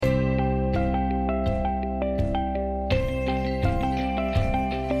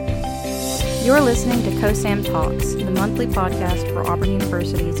You're listening to COSAM Talks, the monthly podcast for Auburn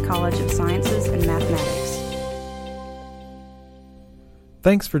University's College of Sciences and Mathematics.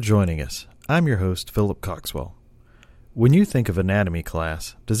 Thanks for joining us. I'm your host, Philip Coxwell. When you think of anatomy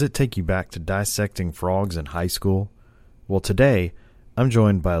class, does it take you back to dissecting frogs in high school? Well, today, I'm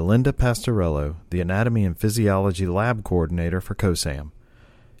joined by Linda Pastorello, the Anatomy and Physiology Lab Coordinator for COSAM.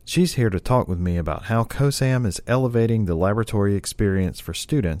 She's here to talk with me about how COSAM is elevating the laboratory experience for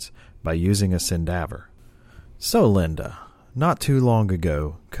students by using a Syndaver. So, Linda, not too long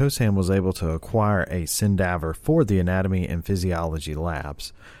ago, COSAM was able to acquire a Syndaver for the anatomy and physiology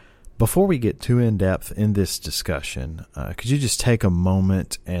labs. Before we get too in-depth in this discussion, could you just take a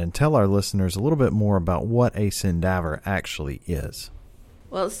moment and tell our listeners a little bit more about what a Syndaver actually is?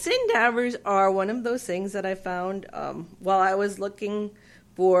 Well, Syndavers are one of those things that I found while I was looking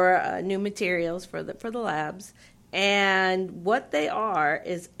for new materials for the labs. And what they are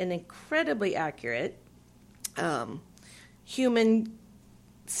is an incredibly accurate human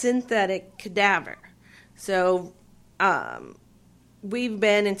synthetic cadaver. So we've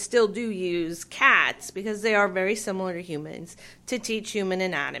been and still do use cats because they are very similar to humans to teach human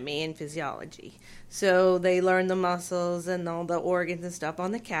anatomy and physiology. So they learn the muscles and all the organs and stuff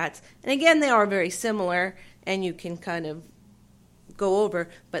on the cats. And again, they are very similar and you can kind of go over.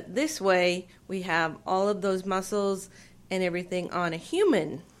 But this way, we have all of those muscles and everything on a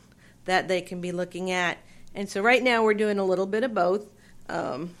human that they can be looking at. And so right now we're doing a little bit of both.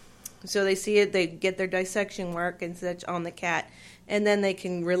 So they see it, they get their dissection work and such on the cat, and then they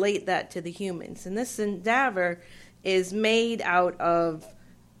can relate that to the humans. And this Syndaver is made out of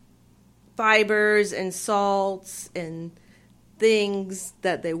fibers and salts and things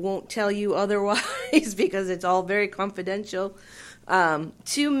that they won't tell you otherwise because it's all very confidential,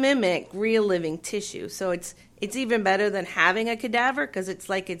 to mimic real living tissue. So it's even better than having a cadaver because it's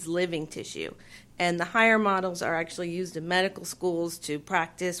like it's living tissue. And the higher models are actually used in medical schools to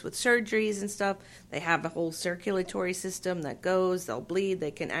practice with surgeries and stuff. They have a whole circulatory system that goes, they'll bleed,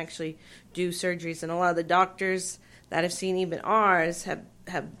 they can actually do surgeries. And a lot of the doctors that have seen even ours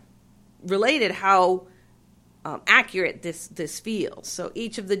have related how accurate this feels. So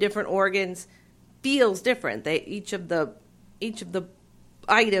each of the different organs feels different. Each of the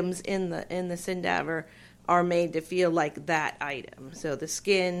items in the Syndaver are made to feel like that item. So the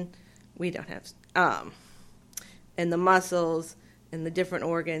skin, we don't have, and the muscles and the different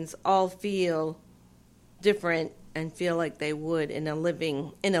organs all feel different and feel like they would in a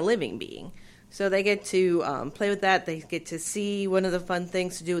living being. So they get to play with that. They get to see one of the fun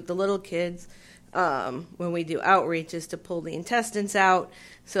things to do with the little kids when we do outreach is to pull the intestines out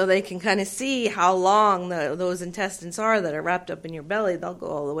so they can kind of see how long those intestines are that are wrapped up in your belly. They'll go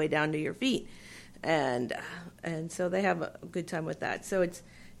all the way down to your feet. And so they have a good time with that. So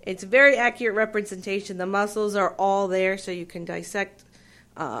it's very accurate representation. The muscles are all there so you can dissect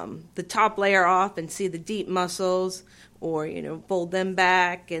the top layer off and see the deep muscles, or fold them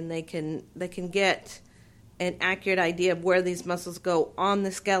back, and they can get an accurate idea of where these muscles go on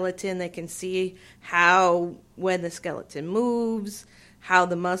the skeleton. They can see how, when the skeleton moves, how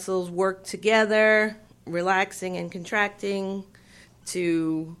the muscles work together, relaxing and contracting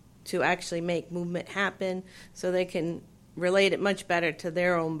to actually make movement happen. So they can relate it much better to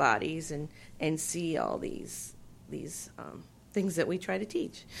their own bodies and see all these things that we try to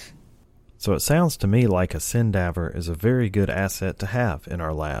teach. So it sounds to me like a Syndaver is a very good asset to have in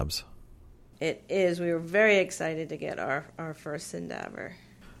our labs. It is. We were very excited to get our first Syndaver.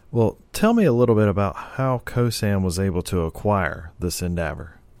 Well, tell me a little bit about how COSAM was able to acquire the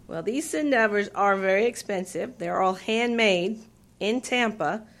Syndaver. Well, these Syndavers are very expensive. They're all handmade in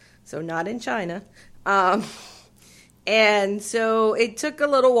Tampa, so not in China. And so it took a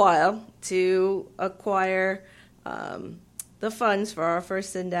little while to acquire the funds for our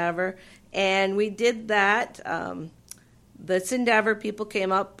first Syndaver, and we did that. The Syndaver people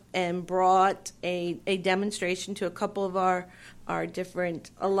came up and brought a demonstration to a couple of our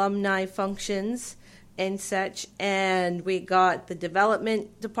different alumni functions and such, and we got the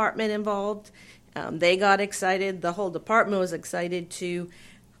development department involved. They got excited. The whole department was excited to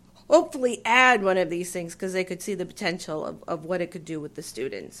hopefully add one of these things because they could see the potential of what it could do with the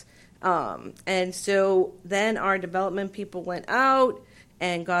students. And so then our development people went out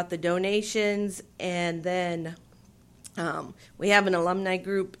and got the donations, and then we have an alumni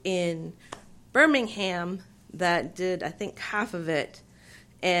group in Birmingham that did, I think, half of it,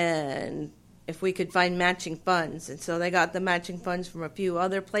 and if we could find matching funds. And so they got the matching funds from a few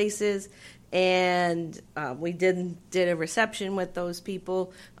other places, And we did a reception with those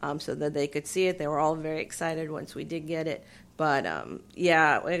people so that they could see it. They were all very excited once we did get it. But,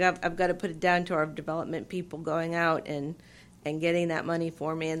 I've got to put it down to our development people going out and getting that money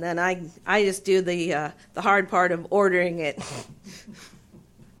for me. And then I just do the hard part of ordering it.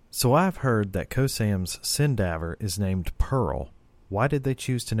 So I've heard that COSAM's Sendaver is named Pearl. Why did they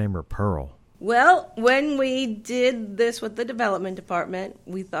choose to name her Pearl? Well, when we did this with the development department,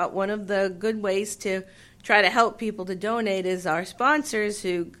 we thought one of the good ways to try to help people to donate is our sponsors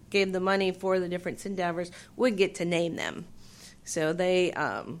who gave the money for the different Sendavers would get to name them. So they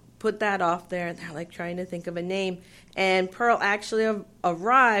put that off there, and they're like trying to think of a name. And Pearl actually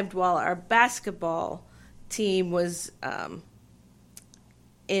arrived while our basketball team was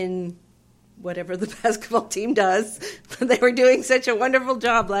in whatever the basketball team does. They were doing such a wonderful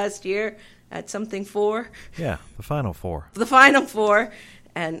job last year at something 4. Yeah, the Final Four. The Final Four,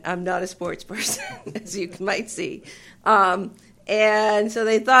 and I'm not a sports person, as you might see. And so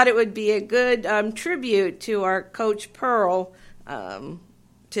they thought it would be a good tribute to our coach Pearl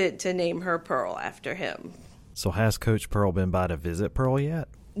to name her Pearl after him. So has Coach Pearl been by to visit Pearl yet?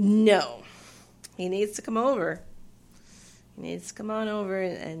 No. He needs to come over. He needs to come on over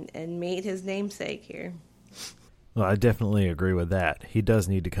and meet his namesake here. Well, I definitely agree with that. He does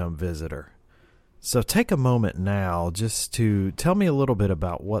need to come visit her. So take a moment now just to tell me a little bit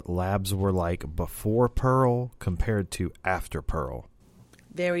about what labs were like before Pearl compared to after Pearl.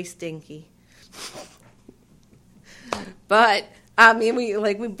 Very stinky. But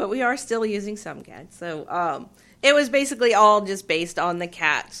we are still using some cats. So it was basically all just based on the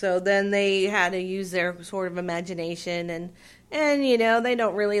cat. So then they had to use their sort of imagination and they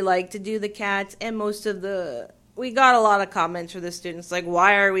don't really like to do the cats, and we got a lot of comments from the students, like,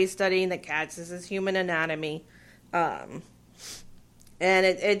 why are we studying the cats? This is human anatomy. And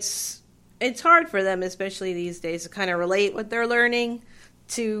it's hard for them, especially these days, to kind of relate what they're learning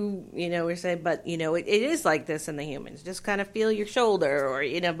to, we're saying, but, it is like this in the humans. Just kind of feel your shoulder or,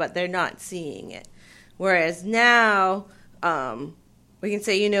 but they're not seeing it. Whereas now, we can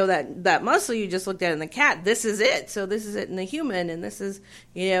say, that muscle you just looked at in the cat, this is it. So this is it in the human. And this is,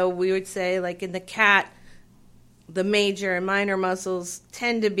 we would say, like in the cat, the major and minor muscles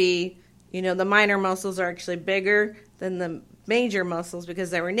tend to be, the minor muscles are actually bigger than the major muscles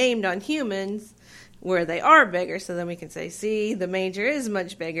because they were named on humans where they are bigger. So then we can say, see, the major is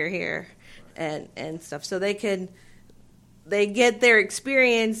much bigger here and stuff. So they get their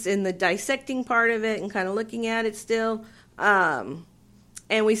experience in the dissecting part of it and kind of looking at it still. And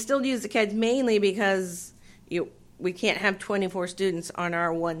we still use the cats mainly because we can't have 24 students on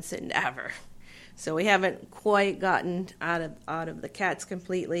our one Sendaver. So we haven't quite gotten out of the cats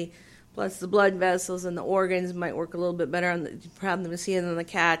completely. Plus the blood vessels and the organs might work a little bit better on the problem to see it on the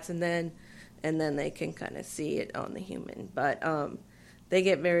cats, and then they can kind of see it on the human. But they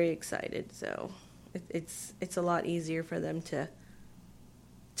get very excited, so it's a lot easier for them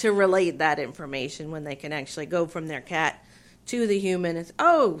to relate that information when they can actually go from their cat to the human. It's,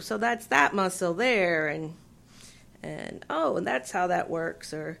 oh, so that's that muscle there, and oh, and that's how that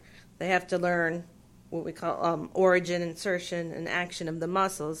works. Or they have to learn what we call origin, insertion, and action of the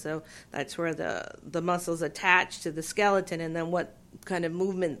muscles. So that's where the muscles attach to the skeleton, and then what kind of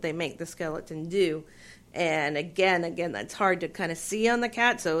movement they make the skeleton do. And again, that's hard to kind of see on the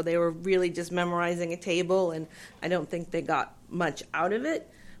cat, so they were really just memorizing a table, and I don't think they got much out of it.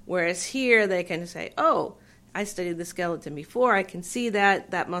 Whereas here, they can say, oh, I studied the skeleton before, I can see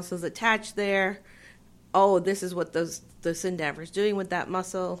that muscle's attached there. Oh, this is what the Sendaver's doing with that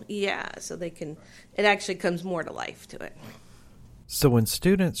muscle. Yeah, so it actually comes more to life to it. So when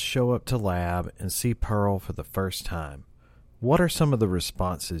students show up to lab and see Pearl for the first time, what are some of the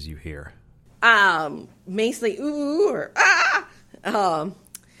responses you hear? Mostly ooh or ah.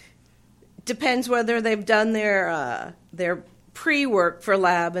 Depends whether they've done their pre-work for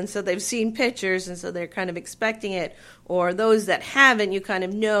lab, and so they've seen pictures, and so they're kind of expecting it. Or those that haven't, you kind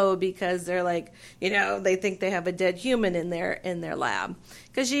of know because they're like, they think they have a dead human in their lab,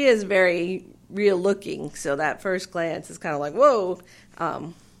 because she is very real looking. So that first glance is kind of like, whoa.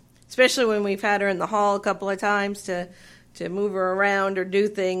 Especially when we've had her in the hall a couple of times to move her around or do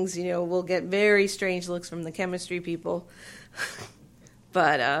things, we'll get very strange looks from the chemistry people.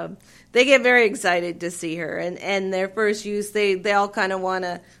 But they get very excited to see her, and their first use, they all kind of want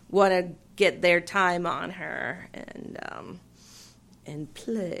to get their time on her and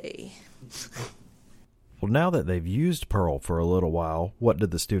play. Well, now that they've used Pearl for a little while, what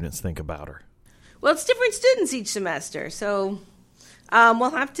did the students think about her? Well, it's different students each semester, so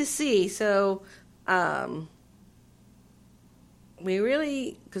we'll have to see. So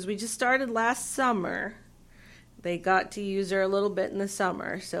because we just started last summer, they got to use her a little bit in the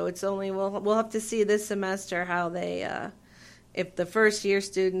summer. So it's only, we'll have to see this semester how they, if the first year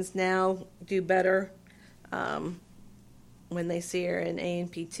students now do better when they see her in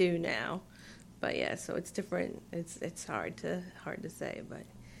A&P 2 now. But yeah, so it's different. It's hard to say, but.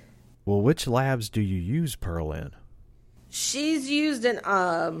 Well, which labs do you use Pearl in? She's used in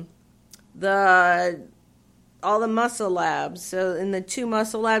all the muscle labs. So in the 2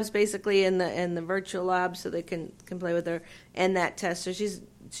 muscle labs, basically in the virtual lab, so they can play with her and that test. So she's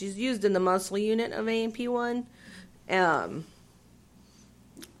used in the muscle unit of A&P 1.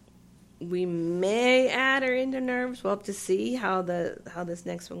 We may add her into nerves. We'll have to see how this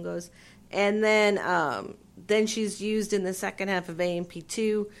next one goes. And then she's used in the second half of A&P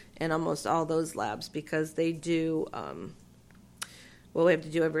 2 and almost all those labs because they do, we have to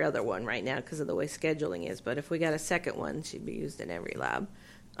do every other one right now because of the way scheduling is. But if we got a second one, she'd be used in every lab.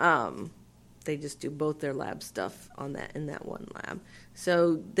 They just do both their lab stuff in that one lab.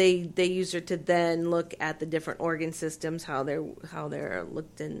 So they use her to then look at the different organ systems, how they're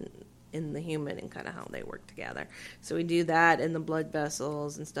looked in the human and kind of how they work together. So we do that in the blood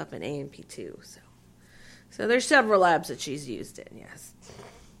vessels and stuff in A&P 2. So there's several labs that she's used in, yes.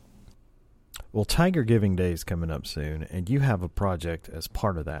 Well, Tiger Giving Day is coming up soon, and you have a project as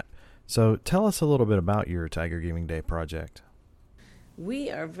part of that. So tell us a little bit about your Tiger Giving Day project. We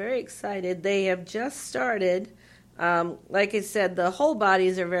are very excited. They have just started. Like I said, the whole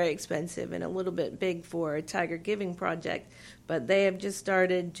bodies are very expensive and a little bit big for a Tiger Giving project, but they have just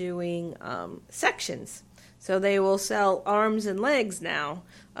started doing sections. So they will sell arms and legs now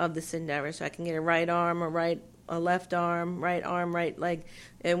of the Sindaver. So I can get a right arm, a left arm, right leg.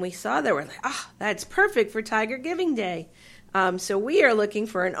 And we saw that, we're like, that's perfect for Tiger Giving Day. So we are looking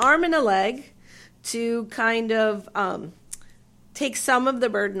for an arm and a leg to kind of take some of the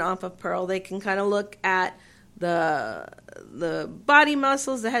burden off of Pearl. They can kind of look at the body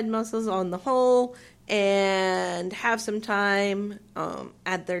muscles, the head muscles on the whole, and have some time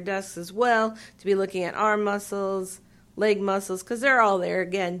at their desks as well to be looking at arm muscles, leg muscles, because they're all there,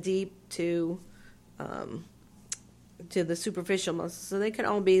 again, deep to the superficial muscles. So they can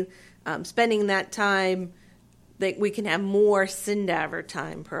all be spending that time. We can have more Sindaver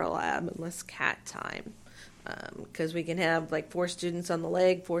time per lab and less cat time. Because we can have like 4 students on the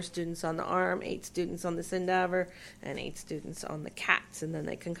leg, 4 students on the arm, 8 students on the Sindaver, and 8 students on the cats, and then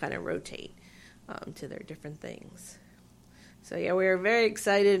they can kind of rotate to their different things. So yeah, we are very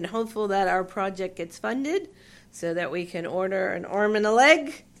excited and hopeful that our project gets funded so that we can order an arm and a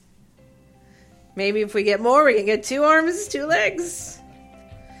leg. Maybe if we get more, we can get 2 arms, 2 legs.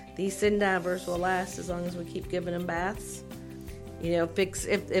 These Sindavers will last as long as we keep giving them baths. You know,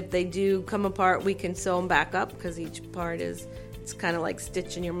 if they do come apart, we can sew them back up because each part it's kind of like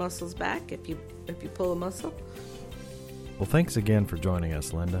stitching your muscles back if you pull a muscle. Well, thanks again for joining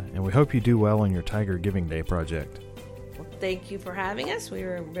us, Linda, and we hope you do well on your Tiger Giving Day project. Well, thank you for having us. We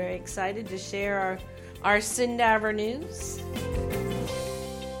were very excited to share our Sindaver news.